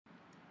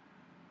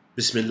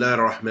Bismillah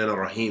ar-Rahman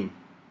ar-Rahim.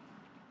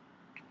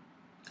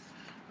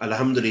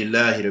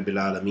 Alhamdulillahi Rabbil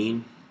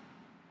Alameen.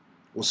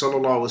 Wa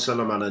sallallahu wa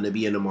sallam ala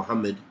nabiyyina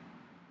Muhammad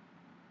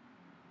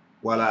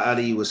wa ala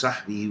alihi wa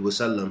sahbihi wa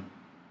sallam.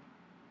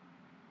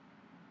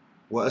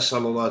 Wa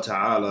as'alullah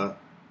ta'ala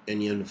an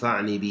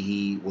yanfa'ni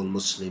bihi wal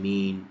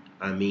muslimin.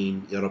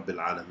 Ameen ya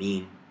Rabbil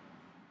Alameen.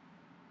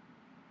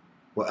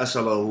 Wa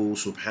as'alahu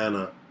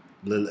subhana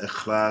lil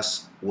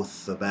ikhlas wa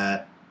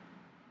thabat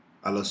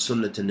ala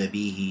sunnat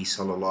nabihi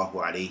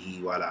sallallahu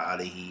alayhi wa ala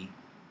alihi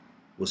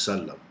wa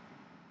sallam.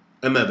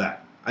 Amma ba'd.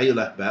 Ayyul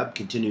ahbab,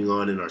 continuing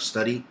on in our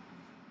study.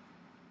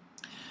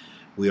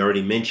 We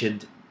already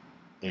mentioned,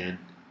 and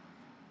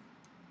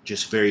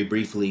just very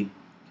briefly,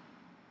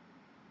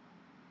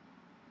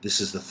 this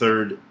is the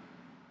third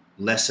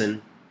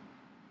lesson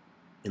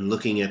in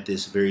looking at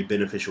this very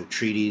beneficial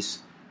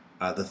treatise.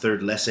 The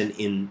third lesson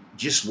in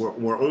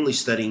we're only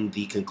studying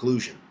the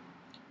conclusion.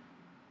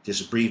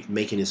 Just brief,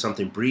 making it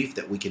something brief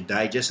that we can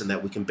digest and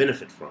that we can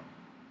benefit from.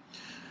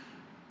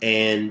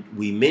 And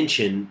we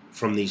mentioned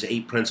from these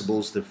 8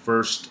 principles, the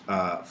first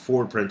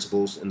 4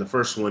 principles, and the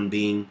first one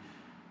being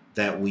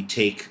that we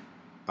take,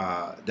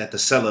 that the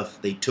Salaf,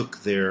 they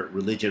took their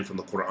religion from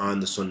the Quran,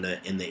 the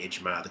Sunnah, and the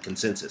Ijma', the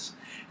consensus.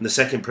 And the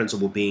second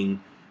principle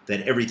being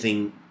that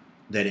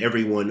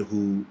everyone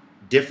who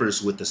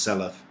differs with the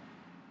Salaf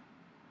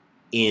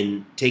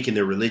in taking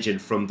their religion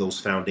from those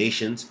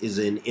foundations is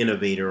an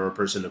innovator or a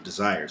person of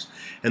desires.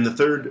 And the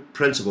third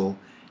principle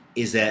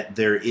is that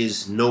there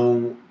is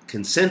no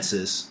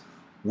consensus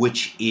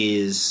which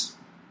is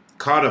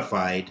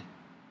codified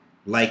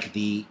like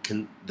the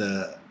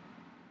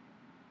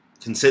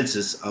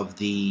consensus of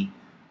the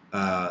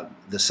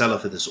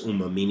Salaf of this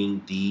ummah,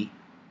 meaning the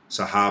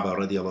Sahaba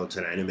radiallahu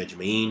ta'ala anhum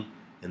ajma'in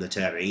and the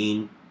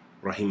Tabi'een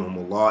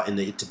rahimahumullah and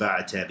the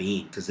Ittiba'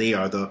 Tabi'een, because they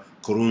are the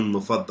Qurun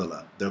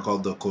Mufaddala. They're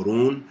called the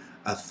Qurun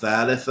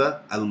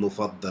Al-Thalitha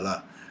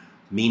Al-Mufaddala,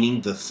 meaning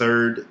the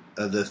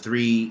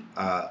three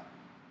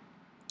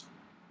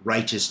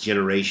righteous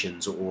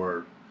generations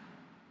or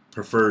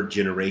preferred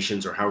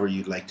generations, or however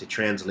you'd like to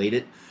translate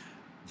it.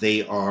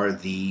 They are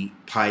the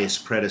pious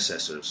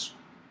predecessors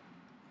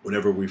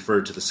whenever we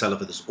refer to the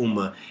Salaf of this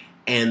ummah.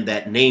 And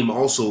that name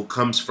also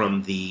comes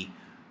from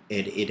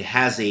it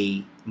has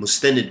a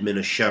mustanid min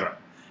ash-shara'.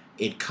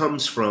 It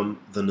comes from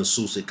the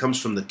nusus, it comes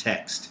from the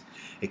text.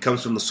 It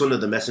comes from the Sunnah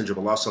of the Messenger of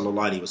Allah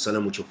sallallahu alaihi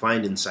wasallam, which you'll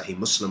find in Sahih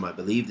Muslim, I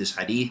believe, this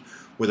hadith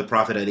where the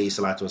Prophet alayhi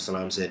salatu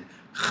wasallam said,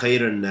 خَيْرَ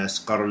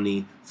النَّاسِ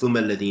قَرْنِي ثُمَّ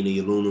الَّذِينَ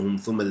يَلُونُهُمْ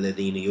ثُمَّ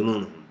الَّذِينَ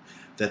يَلُونُهُمْ,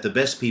 that the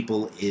best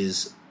people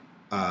is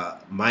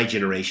my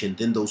generation,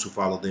 then those who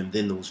follow them,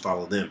 then those who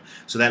follow them.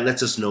 So that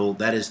lets us know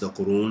that is the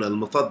Qurun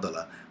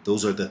al-Mufaddala.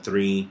 Those are the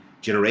 3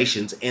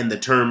 generations, and the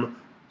term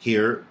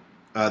here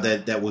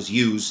that was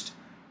used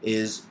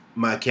is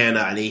مَا كَانَ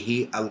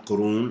عَلَيْهِ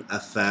الْقُرُونَ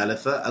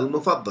الثَّالِثَةَ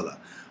الْمُفَضَّلَةَ,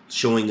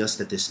 showing us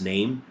that this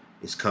name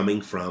is coming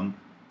from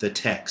the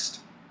text.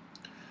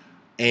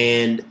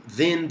 And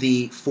then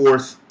the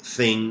fourth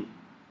thing,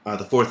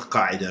 the fourth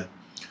qaida,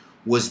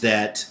 was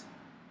that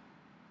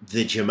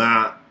the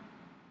Jama'ah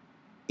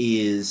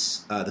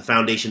is, the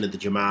foundation of the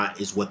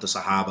Jama'ah is what the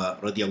Sahaba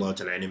radiallahu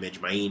ta'ala anhum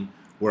ajma'in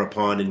were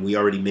upon, and we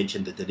already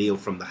mentioned the dalil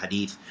from the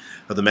hadith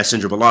of the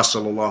Messenger of Allah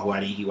sallallahu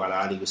alayhi wa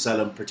alihi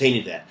wasallam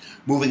pertaining to that.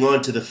 Moving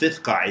on to the 5th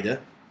qaida,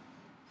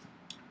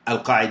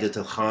 al-qa'idah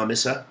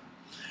al-khamisa,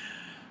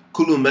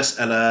 كل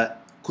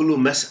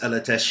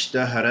مسألة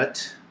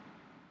اشتهرت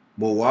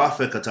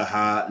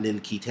موافقتها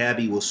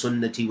للكتاب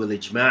والسنة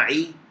والإجماع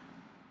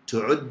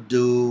تعد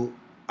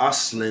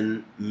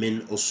أصلا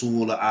من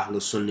أصول أهل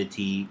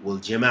السنة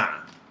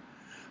والجماعة.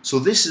 So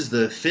this is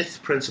the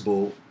 5th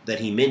principle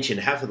that he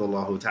mentioned,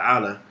 hafidhullah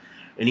ta'ala,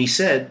 and he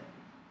said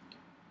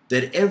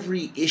that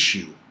every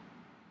issue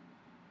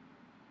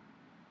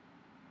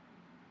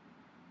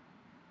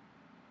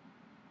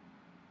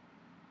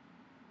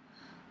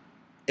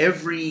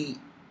every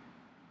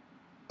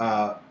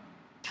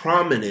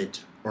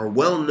prominent or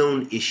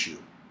well-known issue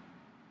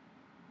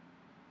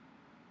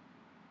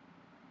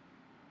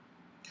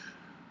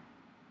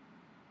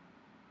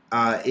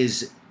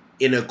is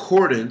in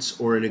accordance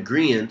or in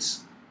agreement.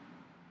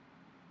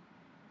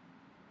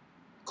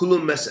 كل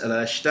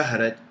مسألة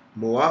اشتهرت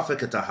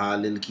موافقتها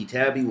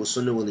للكتاب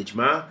والسنة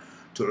والإجماع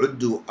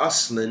تعد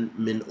أصلا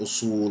من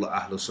أصول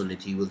أهل السنة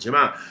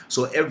والجماعة.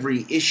 So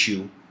every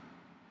issue,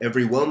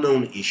 every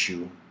well-known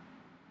issue,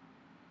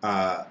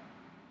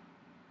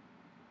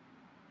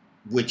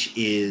 which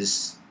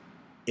is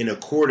in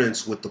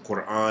accordance with the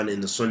Quran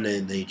and the Sunnah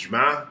and the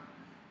Ijma',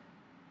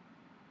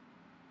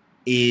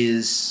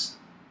 is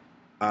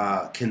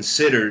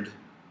considered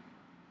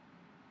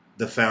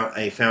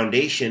a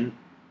foundation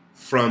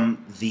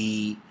from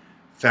the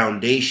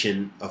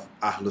foundation of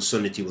Ahl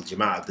Sunnah wal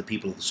Jama'ah, the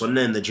people of the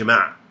Sunnah and the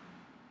Jama'ah.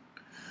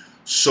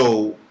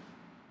 So,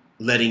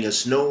 letting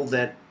us know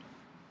that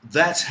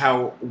that's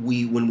how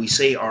when we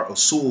say our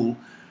usool,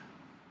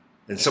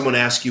 and someone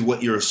asks you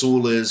what your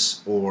usool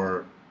is,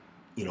 or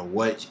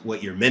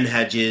what your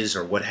minhaj is,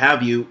 or what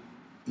have you,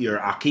 your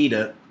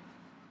aqidah,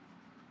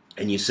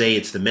 and you say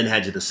it's the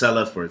minhaj of the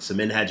Salaf, or it's the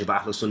minhaj of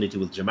Ahl Sunnah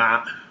wal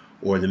Jama'ah,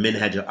 or the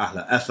minhaj of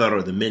Ahl Athar,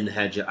 or the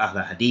minhaj of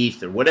Ahl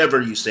Hadeeth, or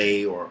whatever you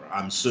say, or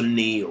I'm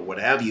Sunni, or what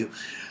have you,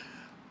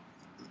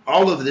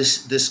 all of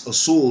this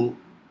usool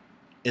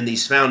and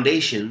these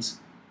foundations,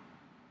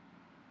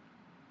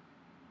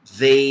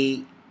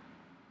 they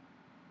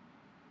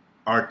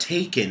are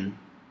taken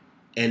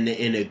and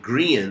in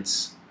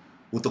agreement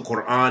with the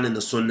Quran and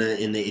the Sunnah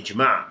and the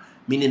Ijma',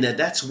 meaning that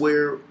that's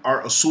where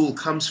our usool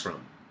comes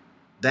from.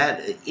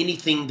 That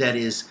anything that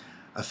is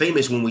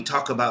famous when we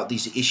talk about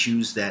these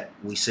issues that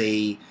we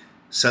say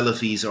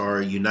Salafis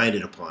are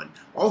united upon,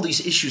 all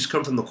these issues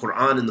come from the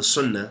Quran and the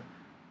Sunnah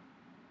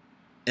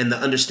and the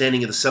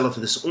understanding of the Salaf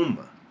of this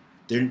ummah.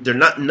 They're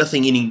not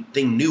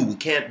anything new. We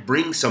can't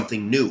bring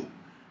something new.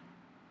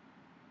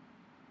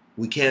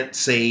 We can't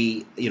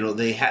say,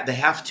 they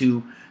have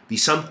to be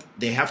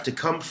they have to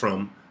come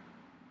from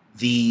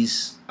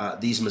these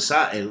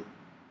masail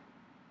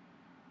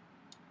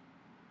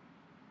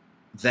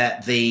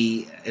that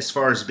they, as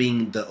far as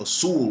being the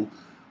usool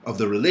of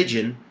the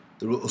religion,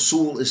 the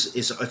usool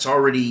it's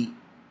already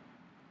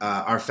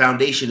our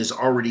foundation is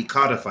already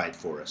codified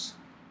for us,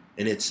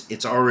 and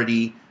it's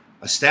already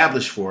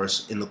established for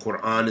us in the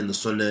Quran and the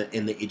Sunnah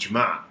and the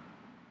Ijma',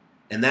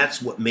 and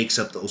that's what makes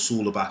up the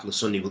usool of Ahl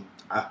Sunnah wal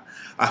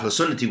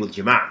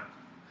Jama'ah,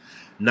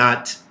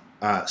 not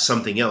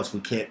something else. We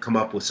can't come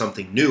up with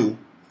something new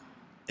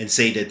and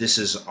say that this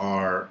is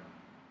a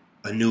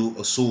new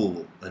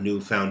usool, a new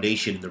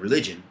foundation in the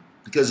religion,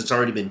 because it's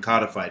already been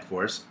codified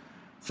for us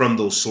from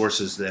those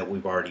sources that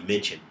we've already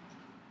mentioned.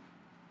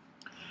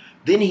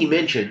 Then he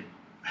mentioned,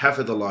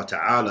 Hafidhullah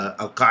Ta'ala,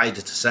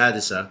 Al-Qa'idah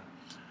Sadisa,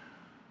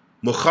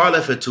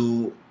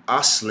 Mukhalafatu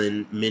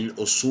Aslin min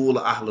usul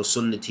Ahl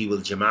Sunnati wal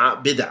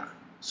Jama'ah bid'ah.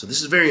 So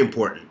this is very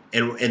important.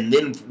 And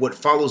then what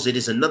follows it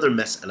is another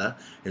mas'ala,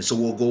 and so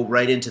we'll go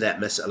right into that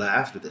mas'ala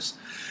after this.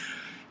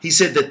 He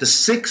said that the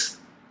sixth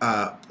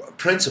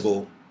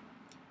principle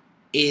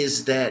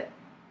is that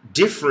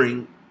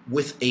differing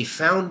with a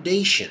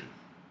foundation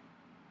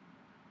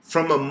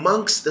from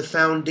amongst the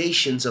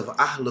foundations of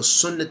Ahl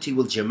Sunnati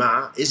wal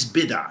Jama'ah is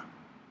bid'ah.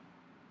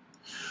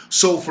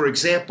 So, for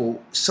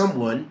example,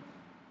 someone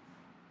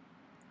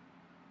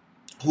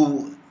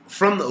who,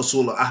 from the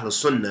usul of Ahl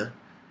Sunnah,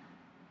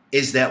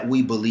 is that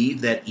we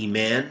believe that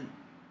Iman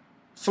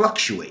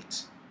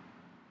fluctuates.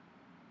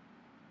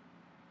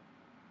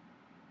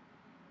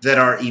 That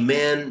our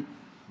Iman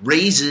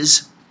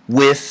raises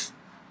with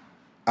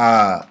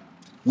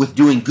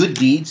doing good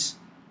deeds,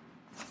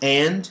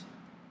 and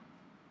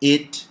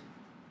it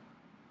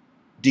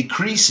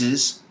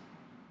decreases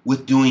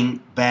with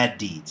doing bad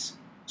deeds.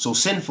 So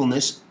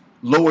sinfulness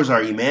lowers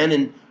our Iman,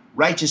 and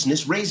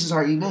righteousness raises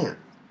our Iman.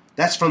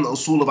 That's from the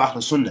usul of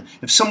Ahl Sunnah.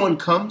 If someone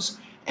comes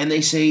and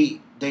they say,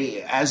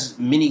 as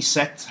many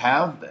sects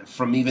have,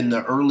 from even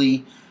the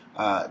early,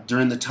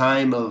 during the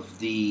time of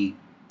the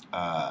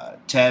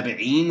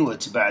tabi'een, wa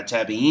tiba'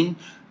 tabi'een,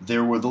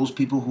 there were those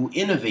people who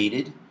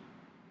innovated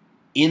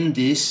in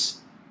this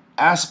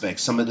aspect.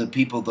 Some of the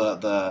people,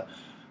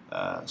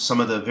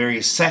 some of the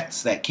various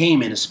sects that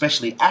came in,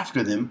 especially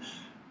after them,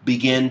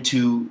 began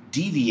to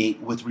deviate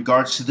with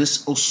regards to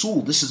this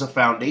usool. This is a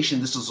foundation,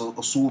 this is a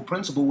usool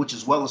principle which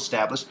is well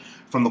established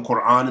from the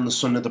Quran and the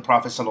Sunnah of the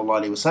Prophet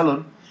sallallahu alaihi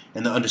wasallam,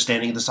 and the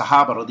understanding of the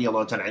Sahaba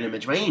radiyallahu ta'ala anhum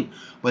ajma'in.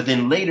 But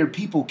then later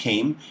people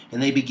came and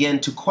they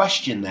began to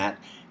question that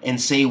and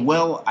say,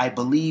 well, I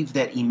believe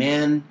that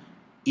Iman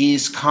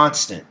is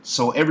constant.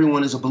 So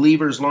everyone is a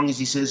believer as long as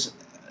he says,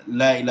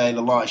 La ilaha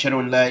illallah, ashhadu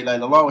an la ilaha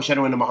illallah, wa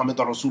ashhadu anna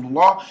Muhammadan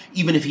Rasulullah,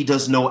 even if he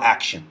does no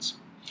actions.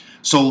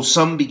 So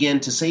some began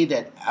to say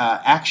that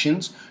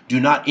actions do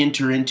not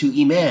enter into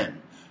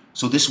Iman.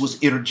 So this was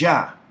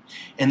irja.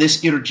 And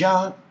this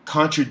irja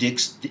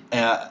contradicts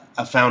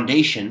a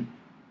foundation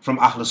from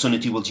Ahl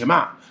Sunnati wal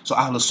Jama'ah. So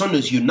Ahl Sunnah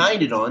is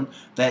united on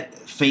that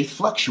faith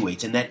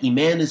fluctuates, and that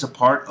Iman is a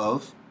part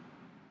of,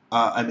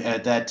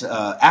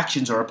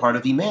 actions are a part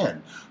of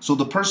Iman. So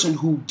the person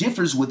who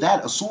differs with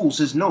that usool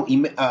says, no,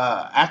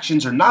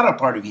 actions are not a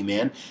part of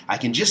Iman. I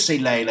can just say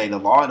La ilaha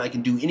illallah and I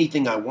can do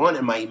anything I want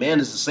and my Iman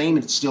is the same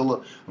and it's still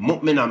a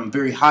mu'min. I'm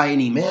very high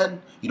in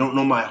Iman. You don't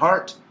know my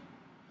heart.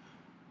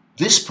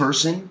 This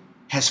person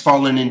has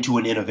fallen into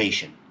an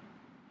innovation.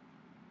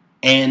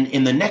 And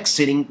in the next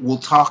sitting, we'll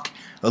talk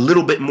a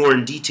little bit more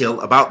in detail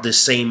about this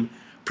same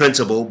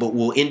principle, but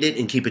we'll end it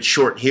and keep it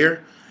short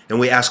here. And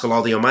we ask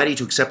Allah the Almighty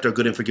to accept our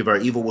good and forgive our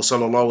evil. Wa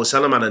sallallahu wa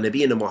sallam ala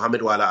nabiyyina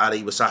Muhammad wa ala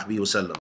alihi wa sahbihi wa sallam.